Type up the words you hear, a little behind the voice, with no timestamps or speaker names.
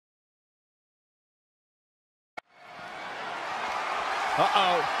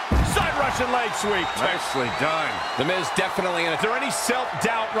Uh-oh. Side Russian leg sweep. Nicely done. The Miz definitely in it. Is there any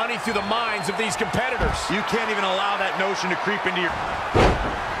self-doubt running through the minds of these competitors? You can't even allow that notion to creep into your...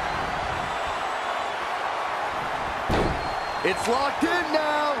 It's locked in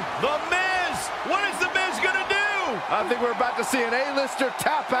now. The Miz! What is The Miz gonna do? I think we're about to see an A-lister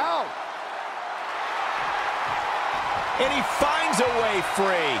tap out. And he finds a way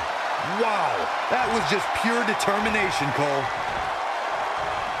free. Wow, that was just pure determination, Cole.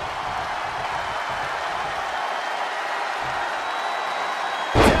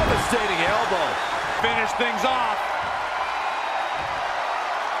 Devastating elbow. Finish things off.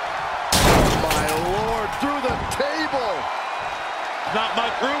 Oh, my Lord, through the table. Not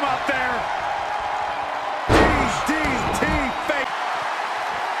much room out there. DDT fake.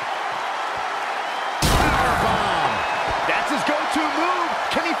 Powerbomb. That's his go-to move.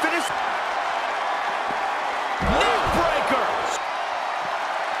 Can he finish? Neck breaker.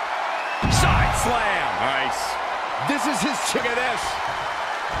 Side slam. Nice. This is his Look at this.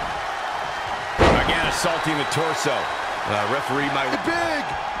 Again, assaulting the torso. Referee might...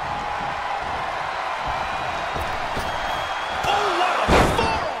 big.